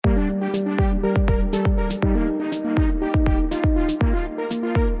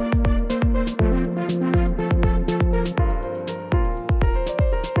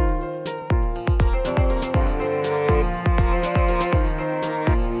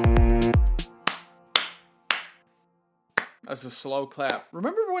as a slow clap.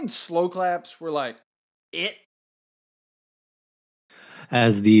 Remember when slow claps were like it?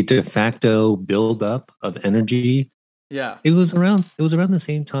 As the de facto buildup of energy, Yeah. it was around the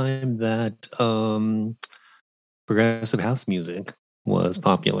same time that progressive house music was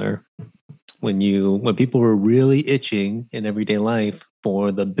popular. When people were really itching in everyday life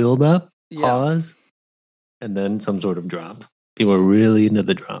for the buildup, Yeah. pause, and then some sort of drop. People were really into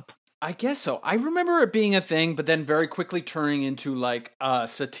the drop. I guess so. I remember it being a thing, but then very quickly turning into like a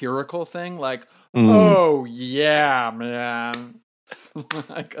satirical thing, like, Mm. oh yeah, man.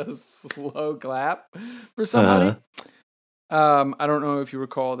 Like a slow clap for somebody. Uh, I don't know if you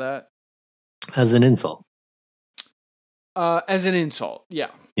recall that. as an insult. As an insult, yeah.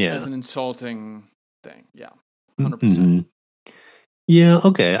 As Yeah. an insulting thing, yeah. 100%. Mm-hmm. Yeah,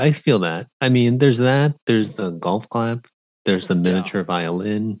 okay, I feel that. I mean, there's that, there's the golf clap, there's the Yeah. miniature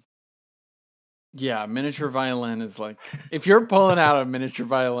violin. Yeah, miniature violin is like, if you're pulling out a miniature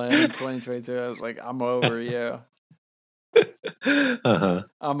violin in 2022, I was like, I'm over you. Uh-huh.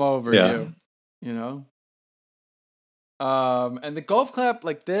 I'm over Yeah. you, you know? And the golf clap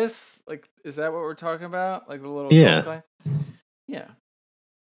like this, like, is that what we're talking about? Like the little golf Yeah. clap? Yeah.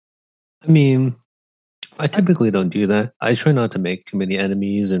 I mean, I typically don't do that. I try not to make too many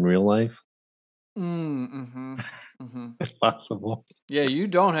enemies in real life, Mm-hmm. Mm-hmm. if possible. Yeah, you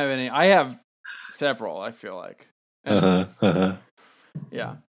don't have any. I have several, I feel like. Uh-huh. Enemies. Uh-huh.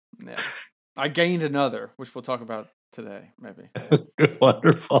 Yeah. Yeah. I gained another, which we'll talk about today, maybe.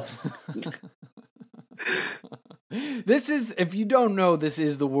 Wonderful. This is, if you don't know, this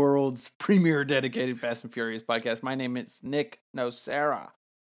is the world's premier dedicated Fast and Furious podcast. My name is Nick Nocera.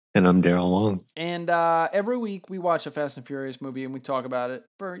 And I'm Daryl Wong. And every week we watch a Fast and Furious movie and we talk about it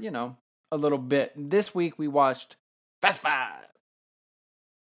for, a little bit. This week we watched Fast Five.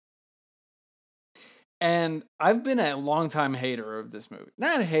 And I've been a longtime hater of this movie.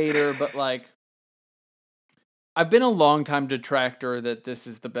 Not a hater, but like, I've been a longtime detractor that this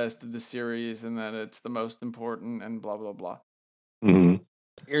is the best of the series and that it's the most important and blah, blah, blah. Mm-hmm.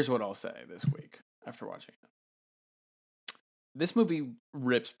 Here's what I'll say this week after watching it. This movie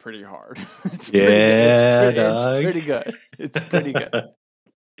rips pretty hard. It's pretty good. It's pretty good. It's pretty good.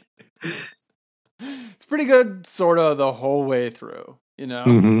 It's pretty good sort of the whole way through,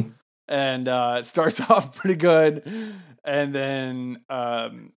 Mm-hmm. And it starts off pretty good and then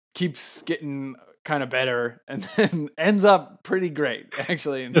keeps getting kind of better and then ends up pretty great,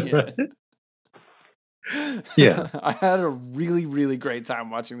 actually, in the end. Yeah. I had a really, really great time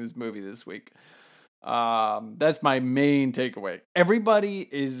watching this movie this week. That's my main takeaway. Everybody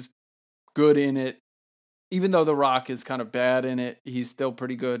is good in it. Even though The Rock is kind of bad in it, he's still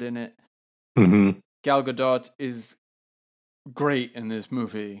pretty good in it. Mm-hmm. Gal Gadot is great in this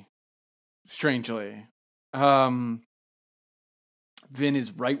movie. Strangely. Vin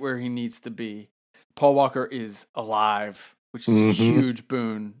is right where he needs to be. Paul Walker is alive, which is a huge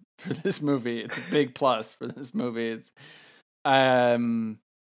boon for this movie. It's a big plus for this movie. It's man,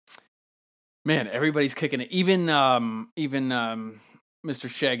 everybody's kicking it. Even Mr.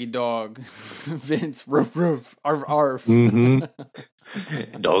 Shaggy Dog, Vince, roof, roof, arf, arf.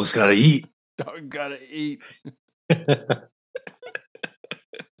 Mm-hmm. Dog's gotta eat. Dog gotta eat.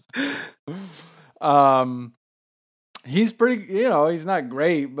 He's pretty, he's not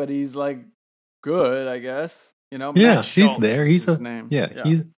great, but he's like good, I guess. Yeah, Matt he's Schultz there. is He's his a name.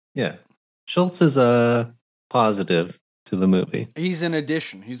 yeah. Schultz is a positive to the movie. He's an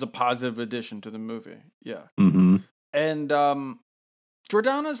addition. He's a positive addition to the movie. Yeah. Mm-hmm. And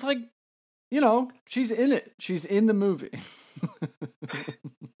Jordana's like, she's in it. She's in the movie.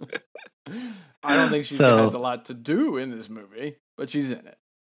 I don't think she has a lot to do in this movie, but she's in it.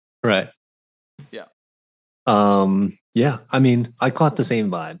 Right. Yeah. Yeah. I mean, I caught the same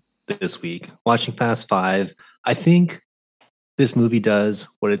vibe this week. Watching Fast Five, I think this movie does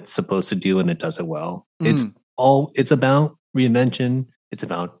what it's supposed to do and it does it well. It's about reinvention, it's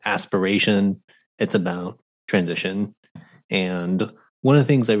about aspiration, it's about transition. And one of the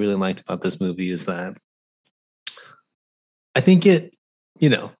things I really liked about this movie is that I think if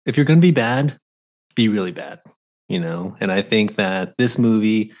you're going to be bad, be really bad, and I think that this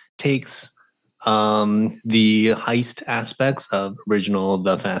movie takes the heist aspects of original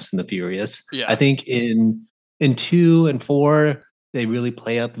The Fast and the Furious. Yeah. I think in 2 and 4, they really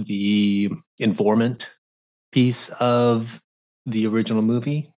play up the informant piece of the original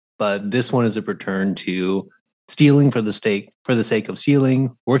movie, but this one is a return to stealing for the sake of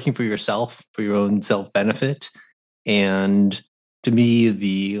stealing, working for yourself, for your own self-benefit. And to me,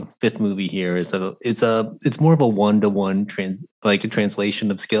 the fifth movie here is it's more of a one-to-one a translation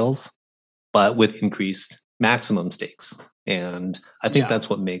of skills, but with increased maximum stakes. And I think that's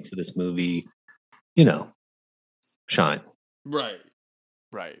what makes this movie, shine. Right.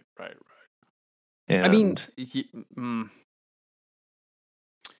 And I mean,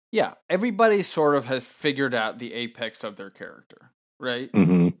 yeah, everybody sort of has figured out the apex of their character, right?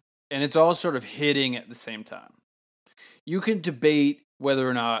 mm-hmm. And it's all sort of hitting at the same time. You can debate whether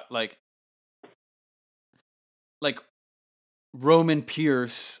or not like Roman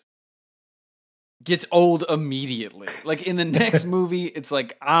Pierce gets old immediately. Like in the next movie, it's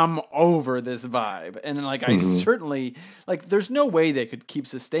like I'm over this vibe, and then I certainly there's no way they could keep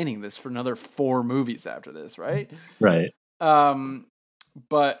sustaining this for another 4 movies after this, right? Right.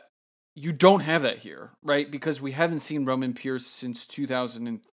 But you don't have that here, right? Because we haven't seen Roman Pierce since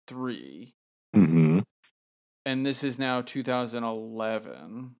 2003, and this is now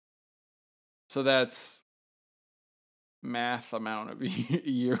 2011, so that's math amount of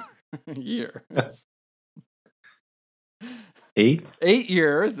year. 8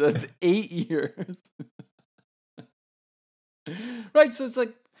 years. That's 8 years. Right, so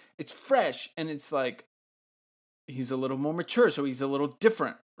it's fresh, and it's he's a little more mature, so he's a little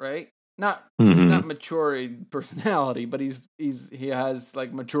different, right? He's not mature in personality, but he has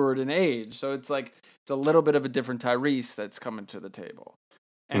matured in age, so it's a little bit of a different Tyrese that's coming to the table.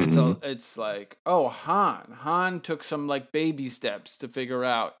 And it's oh, Han took some baby steps to figure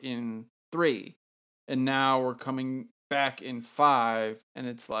out in 3, and now we're coming back in 5, and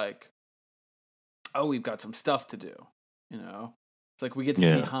it's oh, we've got some stuff to do, It's we get to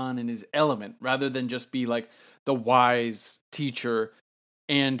see Han in his element rather than just be the wise teacher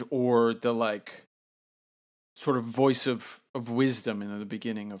and or the sort of voice of wisdom in the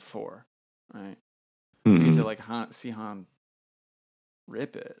beginning of 4, right? You get to see Han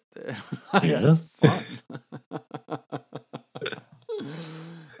rip it. It's fun.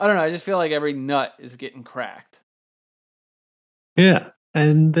 I don't know. I just feel like every nut is getting cracked. Yeah.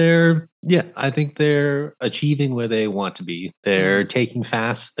 And I think they're achieving where they want to be. They're taking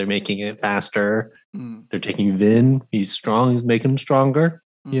fast. They're making it faster. They're taking Vin. He's strong, making him stronger.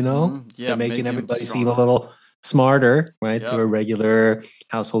 Yeah, they're making everybody seem a little smarter, right? They were regular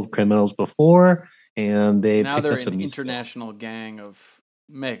household criminals before, and now they're an international gang of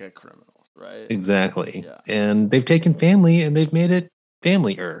mega criminals, right? Exactly. Yeah. And they've taken family and they've made it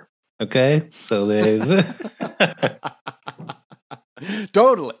family-er. Okay, so they've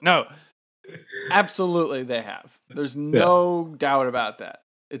totally no, absolutely they have. There's no doubt about that.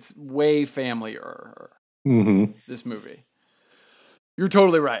 It's way family-er. This movie. You're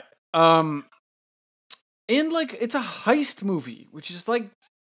totally right. And it's a heist movie, which is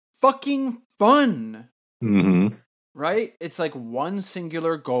fucking fun. Right? It's one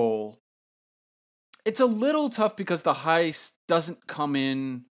singular goal. It's a little tough because the heist doesn't come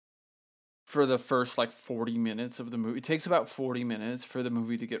in for the first 40 minutes of the movie. It takes about 40 minutes for the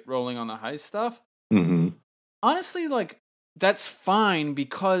movie to get rolling on the heist stuff. Honestly, that's fine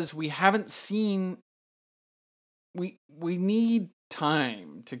because we haven't seen. We need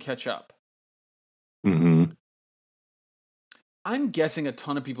time to catch up. I'm guessing a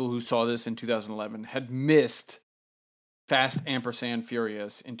ton of people who saw this in 2011 had missed Fast &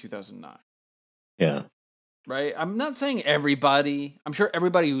 Furious in 2009. Yeah. Right? I'm not saying everybody. I'm sure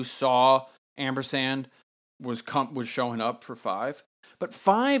everybody who saw Ampersand was showing up for 5. But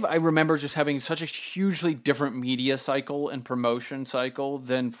 5, I remember just having such a hugely different media cycle and promotion cycle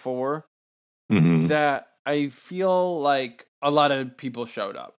than 4 that I feel like a lot of people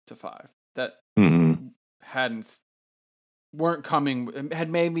showed up to 5 that weren't coming, had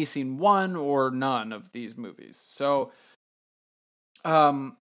maybe seen 1 or none of these movies. So,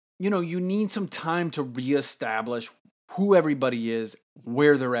 you need some time to reestablish who everybody is,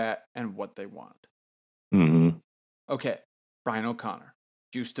 where they're at, and what they want. Okay, Brian O'Connor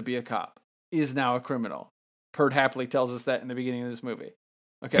used to be a cop, is now a criminal. Perd happily tells us that in the beginning of this movie.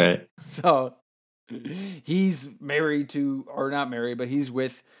 Okay, so he's married to, or not married, but he's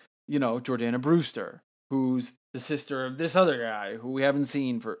with, Jordana Brewster, who's the sister of this other guy who we haven't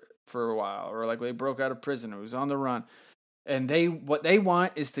seen for a while, or they broke out of prison, who's on the run. And what they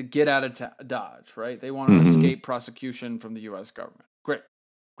want is to get out of Dodge, right? They want to escape prosecution from the U.S. government.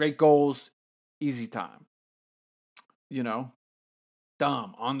 Great goals, easy time.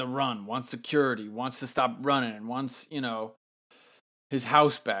 Dumb, on the run, wants security, wants to stop running, wants, his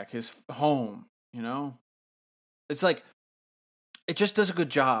house back, his home, It's it just does a good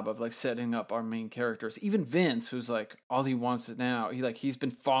job of setting up our main characters. Even Vince, who's all he wants is now. He's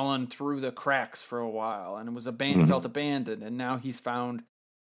been falling through the cracks for a while and was felt abandoned, and now he's found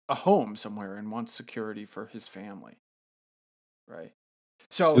a home somewhere and wants security for his family. Right.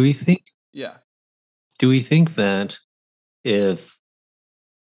 So do we think? Yeah. Do we think that if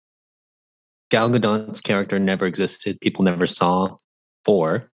Gal Gadot's character never existed, people never saw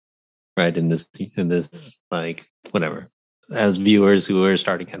 4, right? In this like whatever. As viewers who are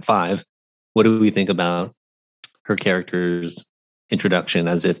starting at 5, what do we think about her character's introduction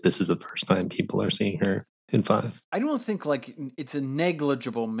as if this is the first time people are seeing her in 5? I don't think like it's a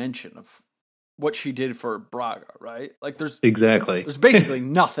negligible mention of what she did for Braga, right? Like Exactly. there's basically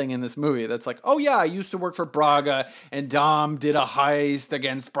nothing in this movie that's like, oh yeah, I used to work for Braga and Dom did a heist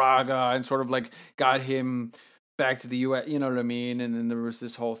against Braga and sort of like got him back to the US, you know what I mean? And then there was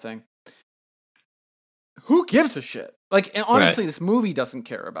this whole thing. Who gives a shit? Like, and honestly, This movie doesn't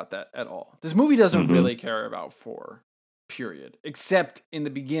care about that at all. This movie doesn't really care about 4, period. Except in the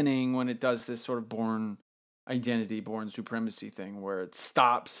beginning when it does this sort of Bourne identity, Bourne supremacy thing where it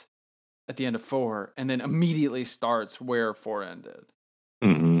stops at the end of 4 and then immediately starts where 4 ended.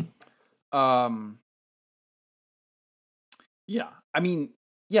 Yeah. I mean,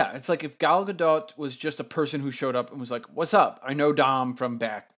 yeah, it's like if Gal Gadot was just a person who showed up and was like, "What's up? I know Dom from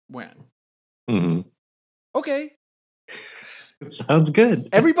back when." Okay. Sounds good.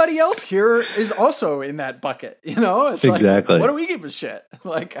 Everybody else here is also in that bucket, you know? It's exactly. Like, what do we give a shit?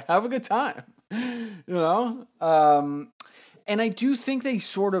 Like, have a good time, you know? And I do think they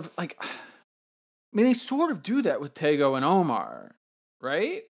sort of, like, they sort of do that with Tego and Omar,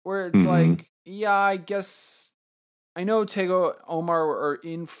 right? Where it's like, yeah, I guess, I know Tego and Omar are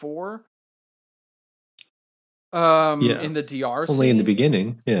in 4. In the DR scene. Only in the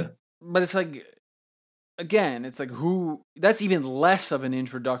beginning, yeah. But it's like, again, it's like who, that's even less of an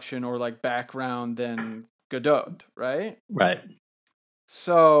introduction or like background than Gadot, right? Right.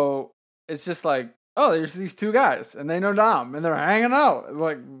 So it's just like, oh, there's these 2 guys and they know Dom and they're hanging out. It's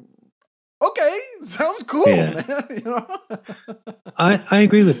like, okay, sounds cool, man. You know? I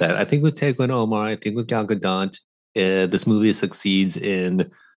agree with that. I think with Tego and Omar, I think with Gal Gadot, this movie succeeds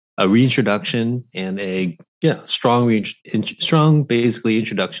in a reintroduction and a strong basically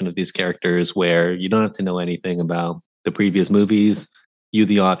introduction of these characters where you don't have to know anything about the previous movies. You,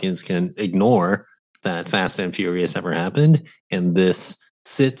 the audience, can ignore that Fast and Furious ever happened, and this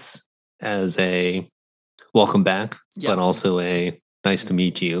sits as a welcome back, but also a nice to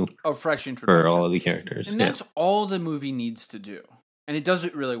meet you, a fresh introduction for all of the characters, and that's all the movie needs to do, and it does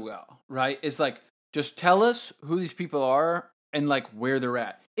it really well, right? It's like, just tell us who these people are and like where they're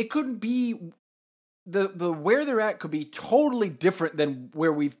at. It couldn't be the where they're at could be totally different than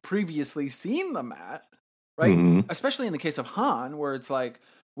where we've previously seen them at, right? Especially in the case of Han, where it's like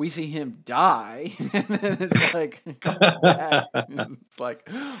we see him die, and then it's like come back. It's like,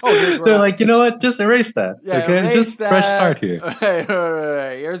 oh, here's where they're like, you know what? Just erase that. Yeah, okay, erase just that. Fresh start here.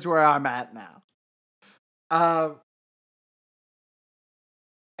 Right. Here's where I'm at now.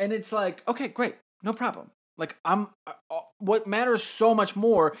 And it's like, okay, great, no problem. Like, what matters so much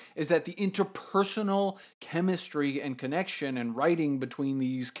more is that the interpersonal chemistry and connection and writing between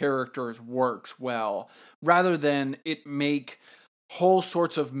these characters works well, rather than it make whole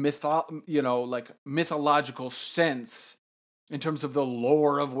sorts of mythological sense in terms of the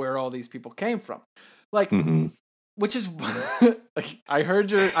lore of where all these people came from. Like, which is, like,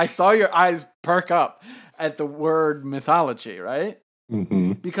 I saw your eyes perk up at the word mythology, right?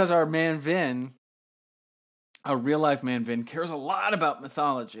 Because our man Vin, our real life man Vin, cares a lot about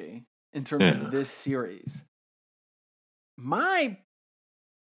mythology in terms of this series. My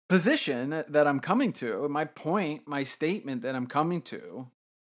position that I'm coming to, my point, my statement that I'm coming to,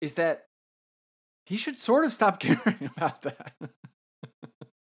 is that he should sort of stop caring about that.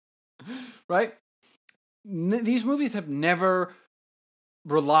 Right? These movies have never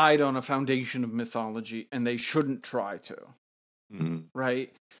relied on a foundation of mythology, and they shouldn't try to.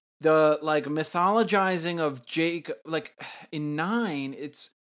 Right? The like mythologizing of Jacob, like in 9, it's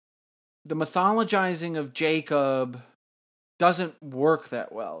the mythologizing of Jacob doesn't work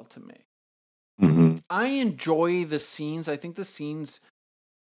that well to me. I enjoy the scenes. I think the scenes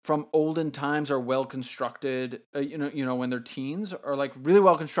from olden times are well constructed. You know, when they're teens, are like really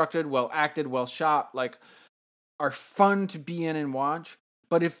well constructed, well acted, well shot, like are fun to be in and watch.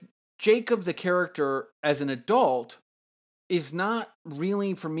 But if Jacob, the character, as an adult, is not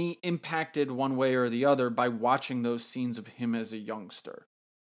really, for me, impacted one way or the other by watching those scenes of him as a youngster,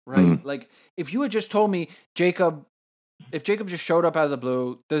 right? Like, if you had just told me if Jacob just showed up out of the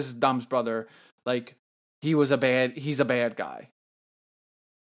blue, this is Dom's brother, like, he's a bad guy.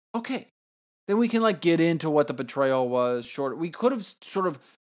 Okay. Then we can, like, get into what the betrayal was. We could have sort of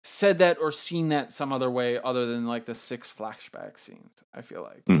said that or seen that some other way other than, like, the 6 flashback scenes, I feel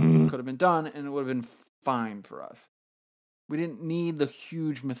like. Could have been done, and it would have been fine for us. We didn't need the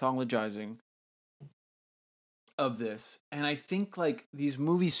huge mythologizing of this, and I think like these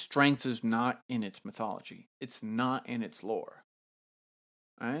movies' strength is not in its mythology. It's not in its lore.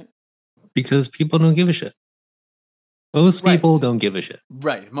 Right? Because people don't give a shit. Most Right. people don't give a shit.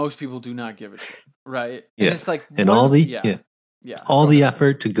 Right. Most people do not give a shit. Right. Yeah. And it's like And all the all go the ahead.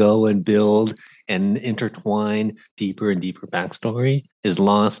 effort to go and build and intertwine deeper and deeper backstory is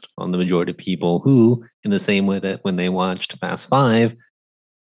lost on the majority of people who, in the same way that when they watched Fast Five,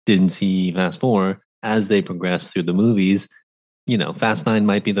 didn't see Fast Four, as they progress through the movies, Fast Nine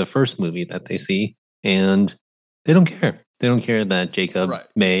might be the first movie that they see, and they don't care. They don't care that Jacob Right.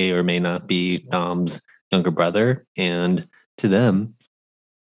 may or may not be Dom's younger brother, and to them,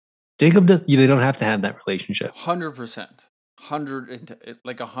 Jacob does. They don't have to have that relationship. 100%.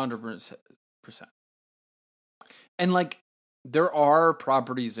 100%. And like there are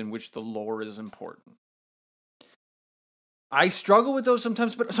properties in which the lore is important. I struggle with those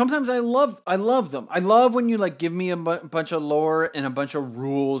sometimes, but sometimes I love them. I love when you like give me a bunch of lore and a bunch of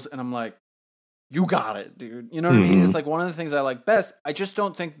rules, and I'm like, you got it, dude. You know what I mean? It's like one of the things I like best. I just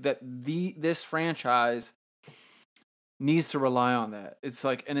don't think that this franchise needs to rely on that. It's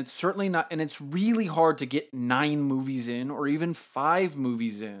like, and it's certainly not, and it's really hard to get 9 movies in or even 5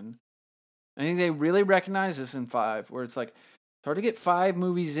 movies in. I think they really recognize this in 5, where it's like, it's hard to get 5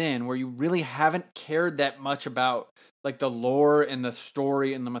 movies in where you really haven't cared that much about like the lore and the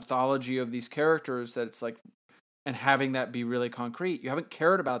story and the mythology of these characters, that it's like, and having that be really concrete. You haven't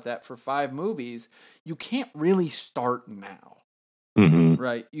cared about that for 5 movies. You can't really start now.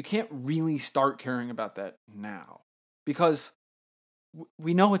 Right? You can't really start caring about that now because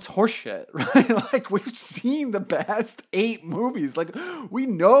we know it's horseshit, right? Like we've seen the past 8 movies. Like we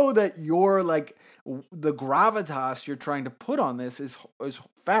know that you're like the gravitas you're trying to put on this is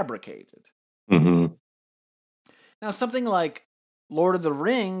fabricated. Now something like Lord of the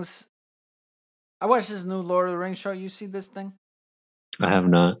Rings. I watched this new Lord of the Rings show. You see this thing? I have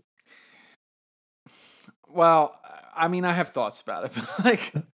not. Well, I mean, I have thoughts about it, but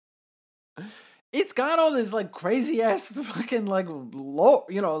like, it's got all this like crazy ass fucking like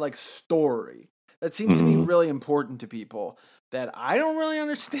like story that seems to be really important to people that I don't really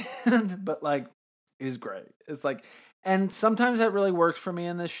understand, but like is great. It's like, and sometimes that really works for me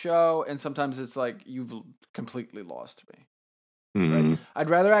in this show, and sometimes it's like you've completely lost me. Right? I'd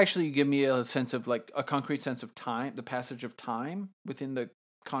rather actually give me a sense of like a concrete sense of time, the passage of time within the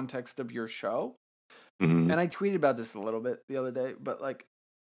context of your show. And I tweeted about this a little bit the other day, but like,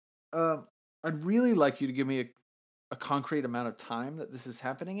 I'd really like you to give me a concrete amount of time that this is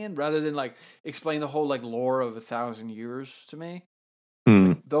happening in, rather than like explain the whole like lore of 1,000 years to me.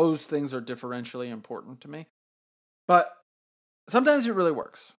 Like, those things are differentially important to me, but sometimes it really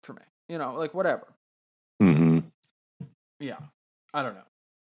works for me. Like whatever. Yeah, I don't know.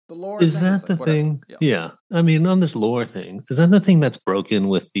 The lore is that the thing? Yeah, I mean, on this lore thing, is that the thing that's broken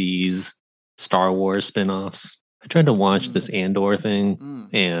with these Star Wars spin-offs? I tried to watch this Andor thing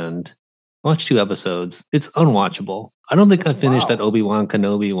and watched 2 episodes. It's unwatchable. I don't think I finished that Obi-Wan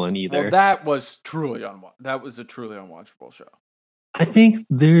Kenobi one either. Well, that was that was a truly unwatchable show. I think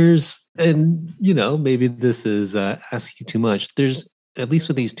there's, and maybe this is asking too much. There's, at least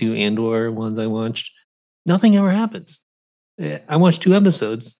with these 2 Andor ones I watched, nothing ever happens. I watched 2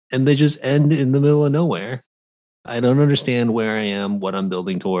 episodes and they just end in the middle of nowhere. I don't understand where I am, what I'm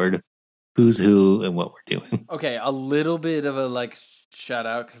building toward, who's who, and what we're doing. Okay, a little bit of a like shout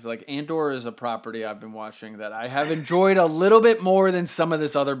out, because like Andor is a property I've been watching that I have enjoyed a little bit more than some of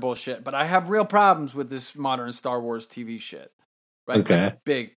this other bullshit, but I have real problems with this modern Star Wars TV shit. Right? Okay.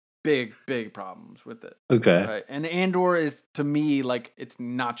 Like, big problems with it. Okay. Right? And Andor is, to me, like it's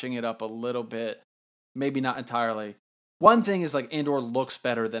notching it up a little bit, maybe not entirely. One thing is like Andor looks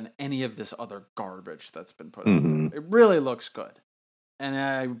better than any of this other garbage that's been put out there. It really looks good, and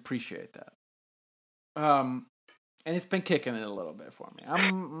I appreciate that. And it's been kicking it a little bit for me.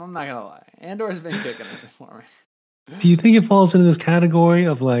 I'm not gonna lie, Andor's been kicking it for me. Do you think it falls into this category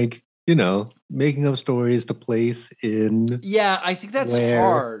of like, making up stories to place in? Yeah, I think that's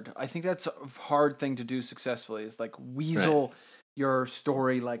hard. I think that's a hard thing to do successfully. Is like weasel your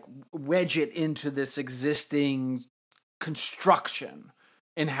story, like wedge it into this existing construction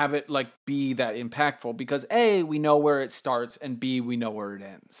and have it like be that impactful, because A, we know where it starts, and B, we know where it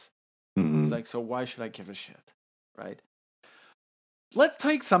ends. It's like, so why should I give a shit, right? Let's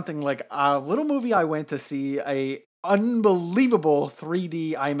take something like a little movie I went to see a unbelievable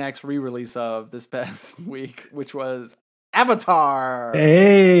 3D IMAX re-release of this past week, which was Avatar.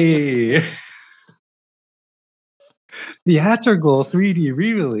 Hey. Theatrical 3D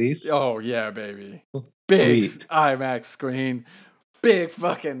re-release. Oh yeah, baby. Big IMAX screen. big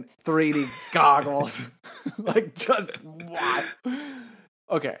fucking 3D goggles. Like, just wow.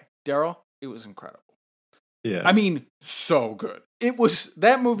 Okay, Daryl, it was incredible. Yeah. I mean, so good.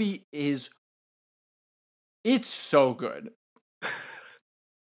 That movie it's so good.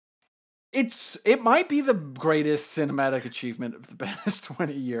 It might be the greatest cinematic achievement of the past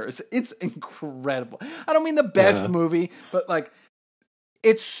 20 years. It's incredible. I don't mean the best movie, but like,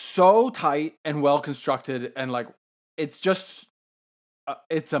 it's so tight and well constructed, and like, it's just,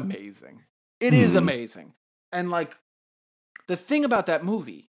 it's amazing. It is amazing. And like, the thing about that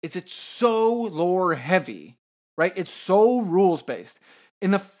movie is it's so lore heavy, right? It's so rules based.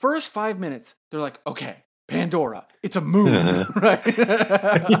 In the first 5 minutes, they're like, okay, Pandora, it's a moon, right?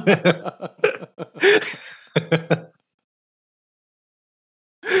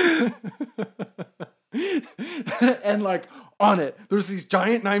 And like, on it, there's these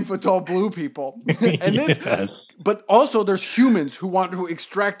giant 9-foot tall blue people, and this, but also there's humans who want to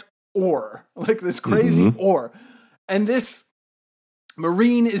extract ore, like this crazy ore, and this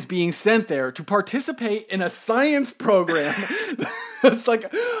Marine is being sent there to participate in a science program. It's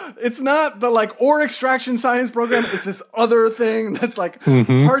like, it's not the like ore extraction science program. It's this other thing that's like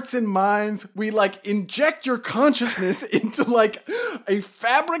hearts and minds. We like inject your consciousness into like a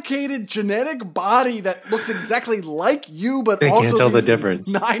fabricated genetic body that looks exactly like you, but also can't tell the difference.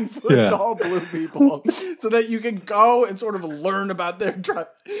 9-foot tall blue people, so that you can go and sort of learn about their drive.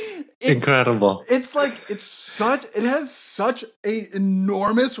 Incredible. It's like, it has such a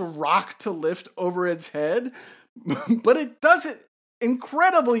enormous rock to lift over its head, but it does it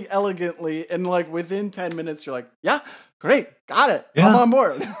incredibly elegantly, and like within 10 minutes you're like, yeah, great, got it, I'm on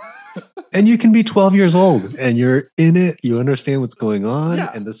board. And you can be 12 years old and you're in it, you understand what's going on,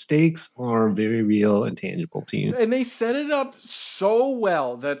 and the stakes are very real and tangible to you. And they set it up so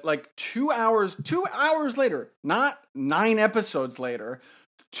well that like 2 hours later, not 9 episodes later,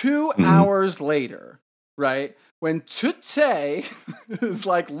 2 hours later, right? When Tute is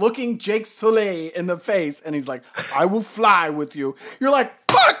like looking Jake Sully in the face and he's like, I will fly with you. You're like,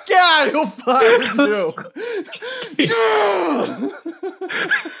 fuck yeah, he'll fly with you.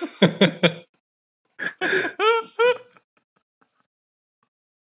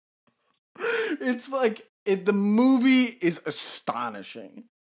 It's like, the movie is astonishing.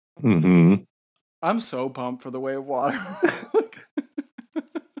 I'm so pumped for The Way of Water.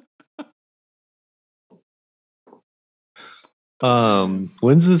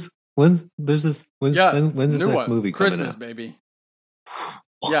 When's this next movie Christmas, coming out? baby.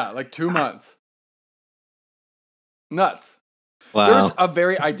 Yeah, like 2 months. Nuts. Wow.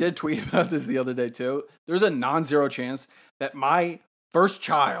 I did tweet about this the other day too. There's a non-zero chance that my first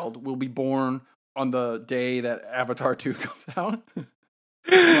child will be born on the day that Avatar 2 comes out.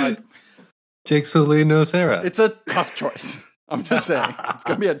 Like, Jake Sully, no Sarah. It's a tough choice. I'm just saying, it's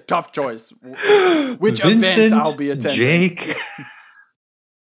gonna be a tough choice. Which Vincent, event I'll be attending? Jake.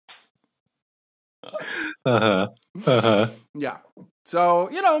 Yeah. So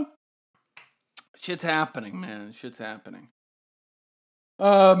shit's happening, man. Shit's happening.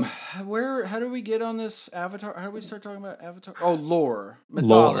 How do we get on this Avatar? How do we start talking about Avatar? Oh, lore,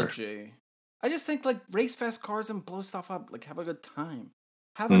 mythology. I just think like race fast cars and blow stuff up. Like, have a good time.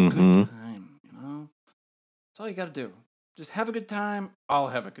 Have a good time. That's all you got to do. Just have a good time. I'll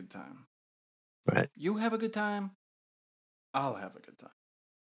have a good time. Right. You have a good time. I'll have a good time.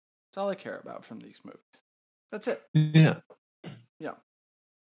 That's all I care about from these movies. That's it. Yeah. Yeah.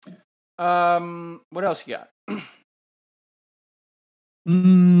 What else you got?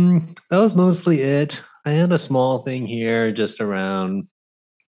 That was mostly it. I had a small thing here just around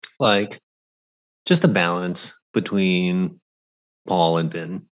like just the balance between Paul and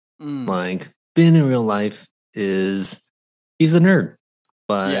Vin. Like, Vin in real life he's a nerd,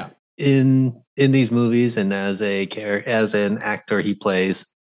 but in these movies and as an actor, he plays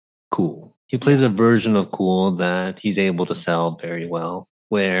cool. He plays a version of cool that he's able to sell very well.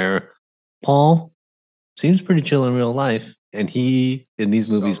 Where Paul seems pretty chill in real life, and he in these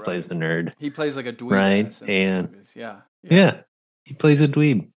movies plays the nerd. He plays like a dweeb, right? And he plays a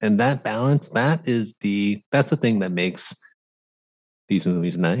dweeb, and that balance that's the thing that makes these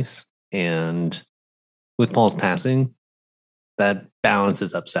movies nice. And with Paul's passing, that balance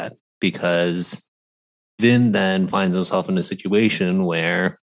is upset because Vin then finds himself in a situation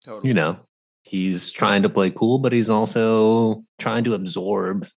where he's trying to play cool, but he's also trying to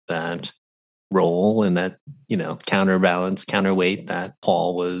absorb that role and that counterweight that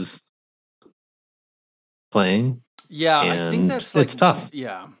Paul was playing. Yeah, I think that's like, it's tough.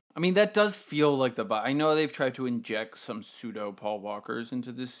 Yeah, I mean that does feel like I know they've tried to inject some pseudo Paul Walkers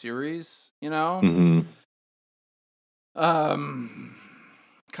into this series, Um,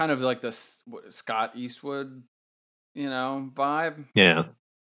 kind of like the Scott Eastwood, vibe. Yeah.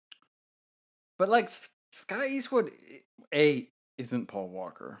 But like Scott Eastwood, isn't Paul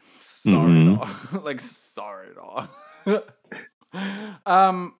Walker. Sorry, Mm-hmm. dog. Like, sorry, dog.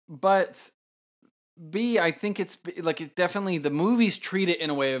 But B, I think it's like it definitely the movies treat it in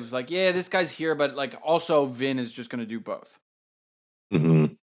a way of like, yeah, this guy's here, but like also Vin is just gonna do both.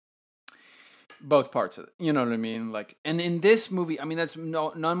 Mm-hmm. Both parts of it. You know what I mean? Like, and in this movie, I mean, that's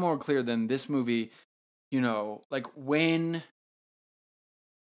none more clear than this movie. Like when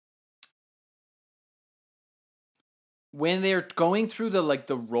they're going through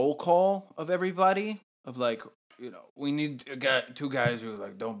the roll call of everybody of like, we need two guys who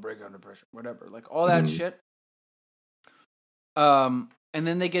like don't break under pressure, whatever, like all that Mm-hmm. shit. And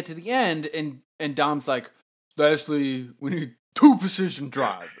then they get to the end, and Dom's like, lastly, we need two precision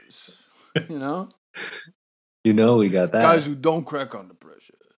drivers. You know, We got that. guys who don't crack under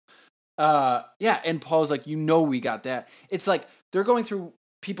pressure. Yeah, and Paul's like, we got that. It's like they're going through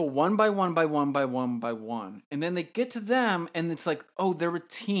people one by one by one by one by one, and then they get to them, and it's like, oh, they're a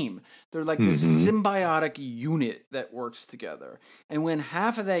team. They're like this symbiotic unit that works together. And when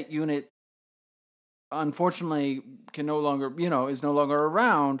half of that unit, unfortunately, can no longer, is no longer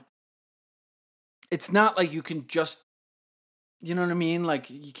around, it's not like you can just, you know what I mean? Like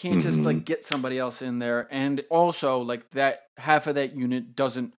you can't just like get somebody else in there, and also like that half of that unit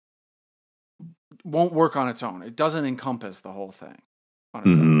won't work on its own. It doesn't encompass the whole thing on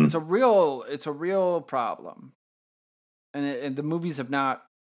its own. It's a real problem, and the movies have not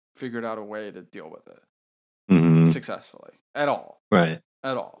figured out a way to deal with it successfully at all. Right.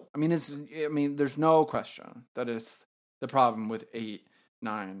 At all. I mean, there's no question that it's the problem with 8,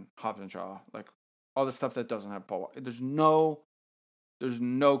 9, Hobbs and Shaw, like all the stuff that doesn't have Paul Walker. There's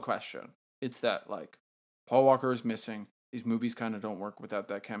no question. It's that like Paul Walker is missing. These movies kind of don't work without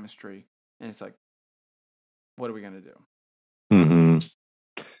that chemistry, and it's like, what are we gonna do?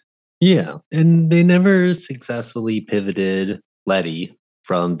 Yeah, and they never successfully pivoted Letty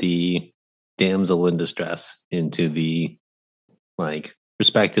from the damsel in distress into the like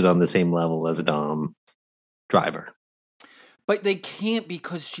respected on the same level as a Dom driver. But they can't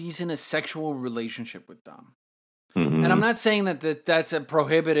because she's in a sexual relationship with Dom. And I'm not saying that's a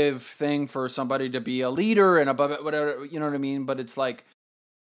prohibitive thing for somebody to be a leader and above it, whatever, you know what I mean? But it's like,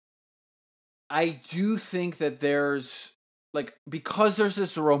 I do think that there's like, because there's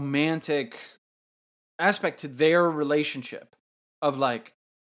this romantic aspect to their relationship of like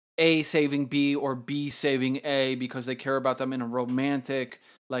A saving B or B saving A because they care about them in a romantic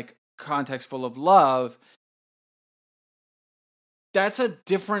like context full of love. That's a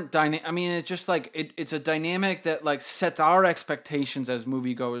different dynamic. I mean, it's just like it's a dynamic that like sets our expectations as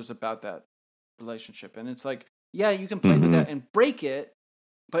moviegoers about that relationship, and it's like, yeah, you can play with that and break it,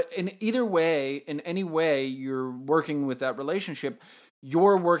 but in any way you're working with that relationship,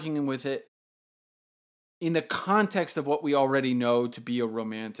 you're working with it in the context of what we already know to be a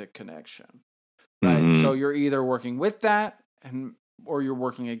romantic connection, right? So you're either working with that or you're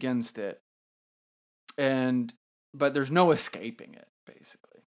working against it, but there's no escaping it,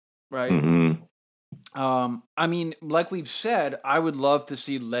 basically, right? I mean, like we've said, I would love to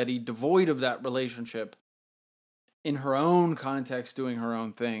see Letty devoid of that relationship in her own context, doing her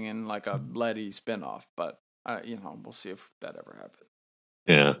own thing in like a Letty spinoff. But we'll see if that ever happens.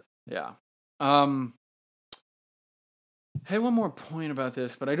 Yeah. I had one more point about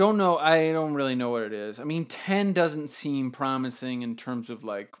this, but I don't know. I don't really know what it is. I mean, 10 doesn't seem promising in terms of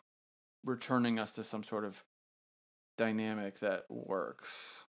like returning us to some sort of dynamic that works.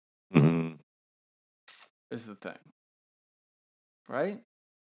 Is the thing, right?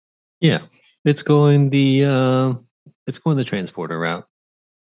 Yeah, it's going the transporter route.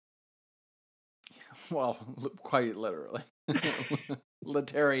 Well, quite literally.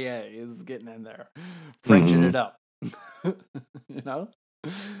 Leterrier is getting in there, Frenching it up.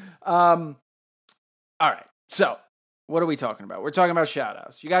 All right. So, what are we talking about? We're talking about shout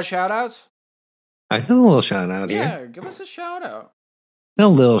outs. You got shout outs? I got a little shout out here. Yeah, give us a shout out. A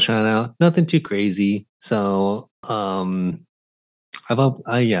little shout out. Nothing too crazy. So, I've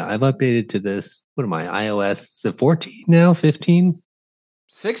updated to this. What am I? iOS is it 14 now? 15?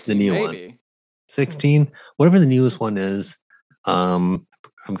 16 the new maybe. One. 16? Whatever the newest one is. I've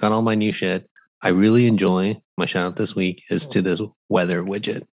got all my new shit. I really enjoy my shout out this week is to this weather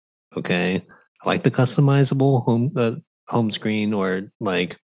widget. Okay. I like the customizable home screen or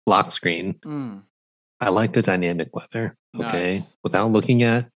like lock screen. I like the dynamic weather. Okay. Nice. Without looking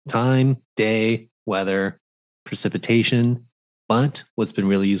at time, day, weather, precipitation. But what's been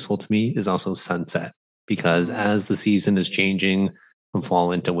really useful to me is also sunset. because as the season is changing from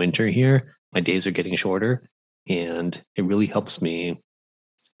fall into winter here, my days are getting shorter, and it really helps me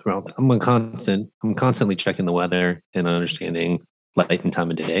throughout. I'm constantly checking the weather and understanding light and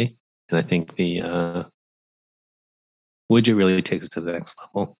time of day, and I think the widget really takes it to the next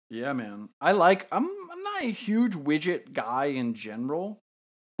level. Yeah, man. I'm not a huge widget guy in general.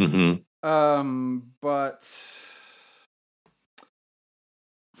 Mm-hmm. But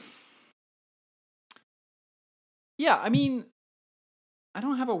yeah, I mean, I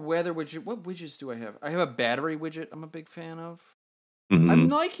don't have a weather widget. What widgets do I have? I have a battery widget I'm a big fan of. Mm-hmm. I'm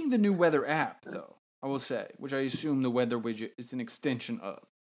liking the new weather app, though, I will say, which I assume the weather widget is an extension of.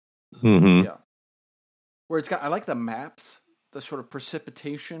 Mm-hmm. Yeah. Where I like the maps, the sort of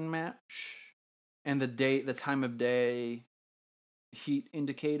precipitation match, and the time of day, heat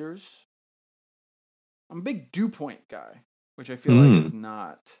indicators. I'm a big dew point guy, which I feel like is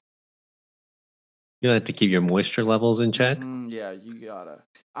not. You have to keep your moisture levels in check. Yeah, you gotta.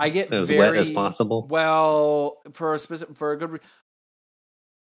 I get as wet as possible. Well, for a good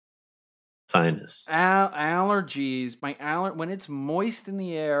sinus allergies. When it's moist in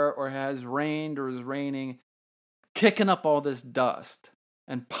the air or has rained or is raining, kicking up all this dust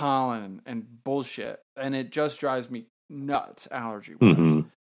and pollen and bullshit, and it just drives me nuts allergy wise. Mm-hmm.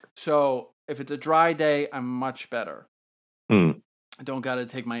 So if it's a dry day, I'm much better. Mm. I don't got to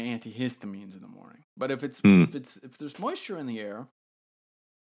take my antihistamines in the morning. But if there's moisture in the air,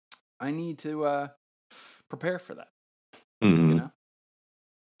 I need to prepare for that. Mm-hmm. You know.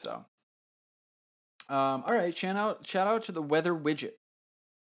 So, all right. Shout out to the weather widget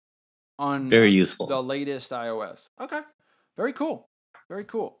on very useful the latest iOS. Okay, very cool. Very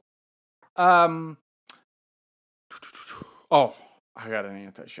cool. Oh, I got an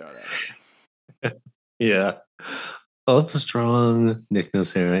anti-shout out. Yeah. Both strong Nick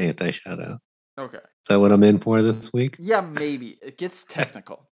Nocera anti-shout out. Okay. Is that what I'm in for this week? Yeah, maybe. It gets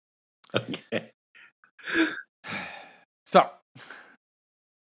technical. Okay. So,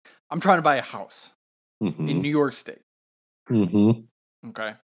 I'm trying to buy a house mm-hmm. in New York State. Mm-hmm.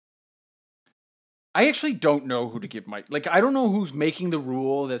 Okay. I actually don't know who to give I don't know who's making the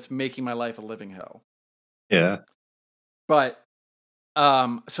rule that's making my life a living hell. Yeah. But,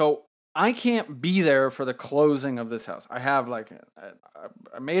 so I can't be there for the closing of this house. I have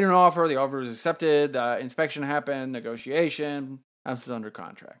I made an offer. The offer was accepted. Inspection happened. Negotiation. House is under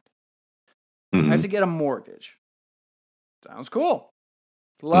contract. Mm-hmm. I have to get a mortgage. Sounds cool.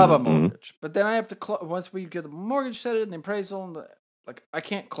 Love a mortgage. But then I have to once we get the mortgage set and the appraisal, I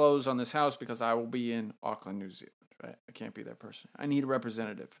can't close on this house because I will be in Auckland, New Zealand. Right? I can't be that person. I need a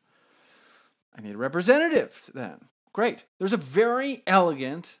representative. Then. Great. There's a very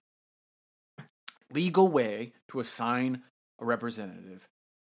elegant legal way to assign a representative.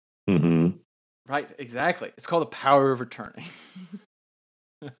 Mm-hmm. Right, exactly. It's called a power of attorney.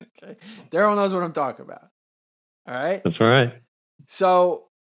 Okay. Daryl knows what I'm talking about. All right? That's right. So,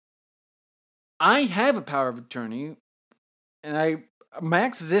 I have a power of attorney, and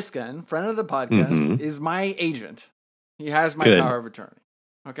Max Ziskin, friend of the podcast, is my agent. He has my power of attorney.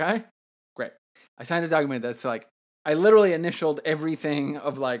 Okay? Great. I signed a document that's I literally initialed everything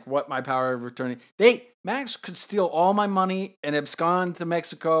of what my power of attorney. Max could steal all my money and abscond to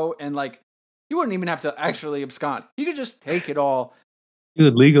Mexico, and you wouldn't even have to actually abscond. You could just take it all. You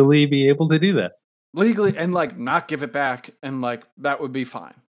would legally be able to do that. Legally, and not give it back, and that would be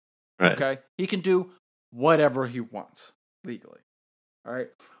fine. Right. Okay? He can do whatever he wants legally. All right?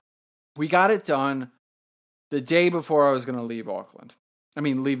 We got it done the day before I was going to leave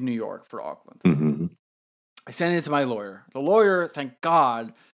leave New York for Auckland. Mm-hmm. I sent it to my lawyer. The lawyer, thank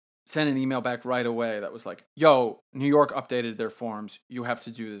God, sent an email back right away that was yo, New York updated their forms. You have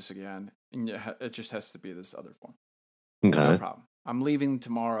to do this again. And it just has to be this other form. Okay. No problem. I'm leaving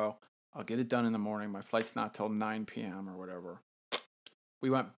tomorrow. I'll get it done in the morning. My flight's not till 9 p.m. or whatever. We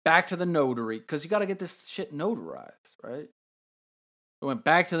went back to the notary because you got to get this shit notarized, right? We went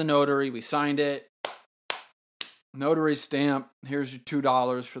back to the notary. We signed it. Notary stamp. Here's your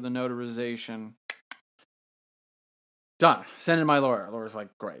 $2 for the notarization. Done. Send it to my lawyer. Lawyer's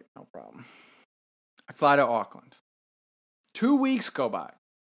great, no problem. I fly to Auckland. 2 weeks go by.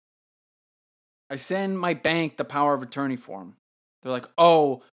 I send my bank the power of attorney form. They're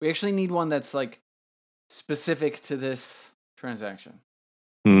oh, we actually need one that's specific to this transaction.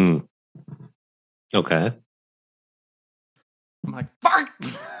 Okay. I'm fuck!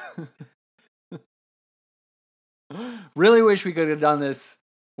 Really wish we could have done this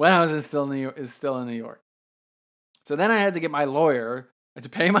when I was still in New York. So then I had to get my lawyer I had to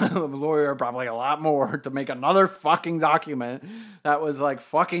pay my lawyer probably a lot more to make another fucking document that was like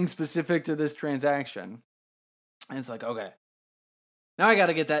fucking specific to this transaction. And it's like, okay, now I got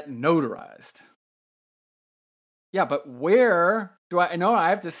to get that notarized. Yeah, but where do I know? I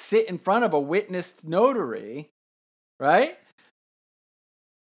have to sit in front of a witnessed notary, right?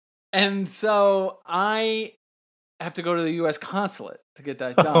 And so I have to go to the U.S. consulate to get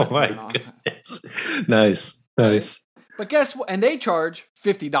that done. Oh my goodness. Nice. Right? But guess what? And they charge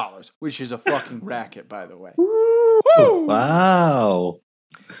 $50, which is a fucking racket, by the way. Woo! Wow.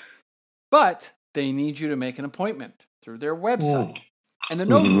 But they need you to make an appointment through their website. And the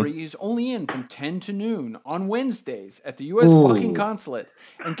notary is only in from 10 to noon on Wednesdays at the U.S. fucking consulate.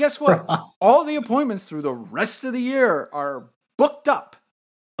 And guess what? All the appointments through the rest of the year are booked up.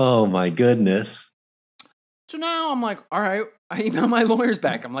 Oh my goodness. So now I'm like, all right, I email my lawyers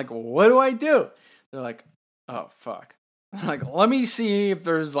back. I'm like, what do I do? They're like, oh, fuck. I'm like, let me see if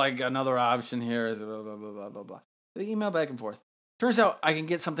there's like another option here. Blah, blah, blah, blah, blah, blah. They email back and forth. Turns out I can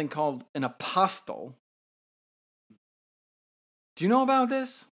get something called an apostille. Do you know about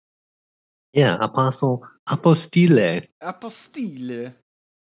this? Yeah, apostille. Apostille. Apostille.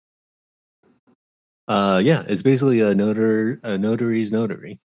 Yeah, it's basically a notary's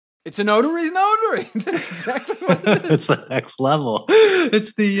notary. It's a notary's notary. That's exactly what it is. It's the next level.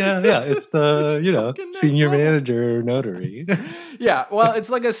 It's the it's the senior manager notary. Yeah, well, it's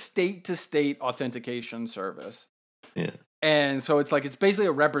like a state-to-state authentication service. Yeah. And so it's basically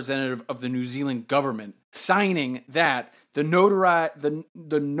a representative of the New Zealand government signing that the notary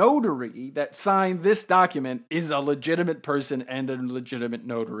that signed this document is a legitimate person and a legitimate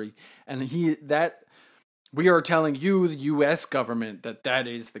notary. And we are telling you, the U.S. government, that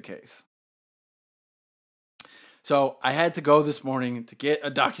is the case. So I had to go this morning to get a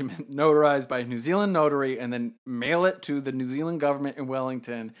document notarized by a New Zealand notary and then mail it to the New Zealand government in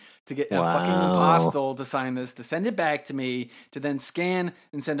Wellington to get a fucking apostille to sign this, to send it back to me, to then scan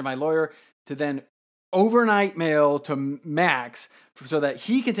and send to my lawyer, to then overnight mail to Max so that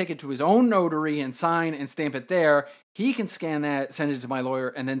he can take it to his own notary and sign and stamp it there. He can scan that, send it to my lawyer,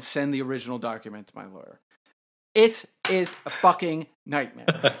 and then send the original document to my lawyer. It is a fucking nightmare.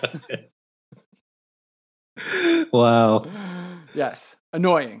 Wow. Yes.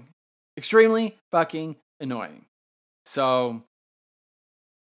 Annoying. Extremely fucking annoying. So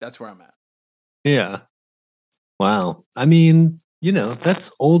that's where I'm at. Yeah. Wow. I mean,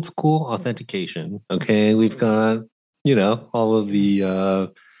 that's old school authentication. Okay. We've got, all of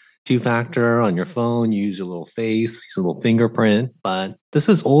the two-factor on your phone. You use your little face, use a little fingerprint, but this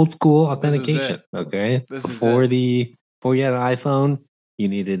is old school authentication. Okay. Before you had an iPhone, you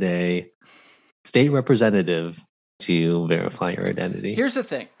needed a state representative to verify your identity. Here's the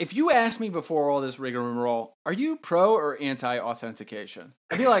thing. If you asked me before all this rigmarole, are you pro or anti-authentication?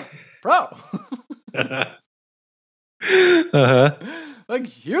 I'd be like, pro. Like,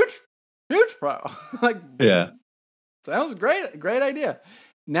 huge pro. Like, yeah. Sounds great. Great idea.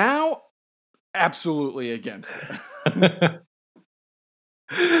 Now, absolutely against it.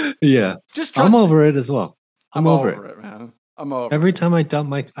 Yeah. I'm over it as well. I'm over it, man. I'm over. Every time I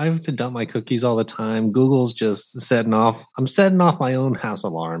have to dump my cookies all the time. Google's just I'm setting off my own house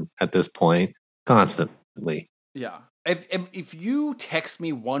alarm at this point constantly. Yeah. If you text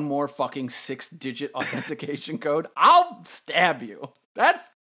me one more fucking 6-digit authentication code, I'll stab you. That's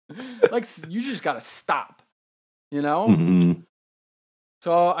like, you just got to stop, Mm-hmm.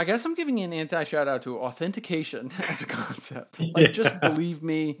 So I guess I'm giving an anti-shout out to authentication as a concept. Like, just believe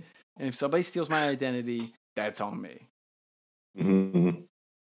me. And if somebody steals my identity, that's on me. Mm-hmm.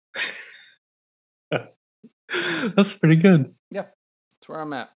 That's pretty good. Yeah, that's where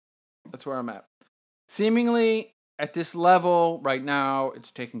I'm at. Seemingly at this level right now,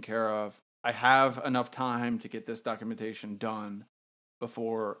 it's taken care of. I have enough time to get this documentation done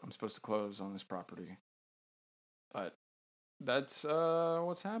before I'm supposed to close on this property. But that's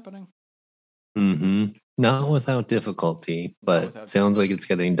what's happening. Mm-hmm. Not without difficulty, but sounds like it's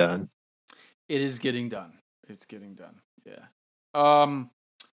getting done. It is getting done. It's getting done. Yeah.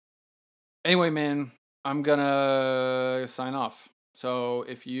 Anyway, man, I'm gonna sign off. So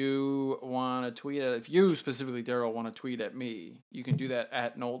if you want to tweet if you specifically, Daryl, want to tweet at me, you can do that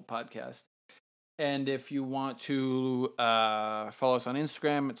at Nold Podcast. And if you want to follow us on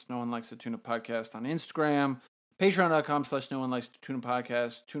Instagram, it's No One Likes the Tuna Podcast on Instagram. Patreon.com/No One Likes the Tuna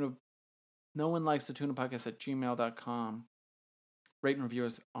Podcast. No One Likes the Tuna Podcast at gmail.com. Rate and review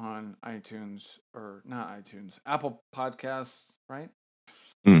us on iTunes, or not iTunes, Apple Podcasts, right?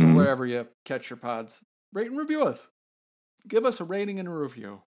 Mm-hmm. Or wherever you catch your pods. Rate and review us. Give us a rating and a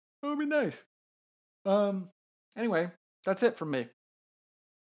review. That would be nice. Anyway, that's it from me.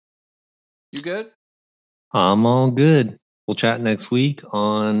 You good? I'm all good. We'll chat next week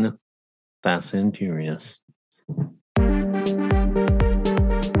on Fast and Furious.